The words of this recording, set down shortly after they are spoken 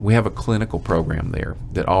We have a clinical program there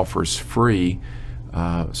that offers free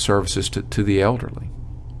services to the elderly.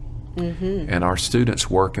 And our students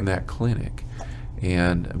work in that clinic.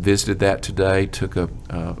 And visited that today, took a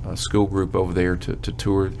school group over there to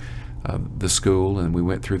tour the school, and we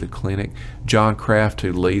went through the clinic. John Kraft,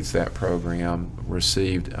 who leads that program,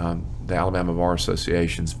 received the Alabama Bar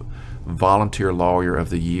Association's Volunteer Lawyer of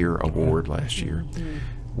the Year award last year.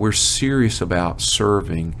 We're serious about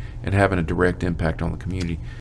serving and having a direct impact on the community.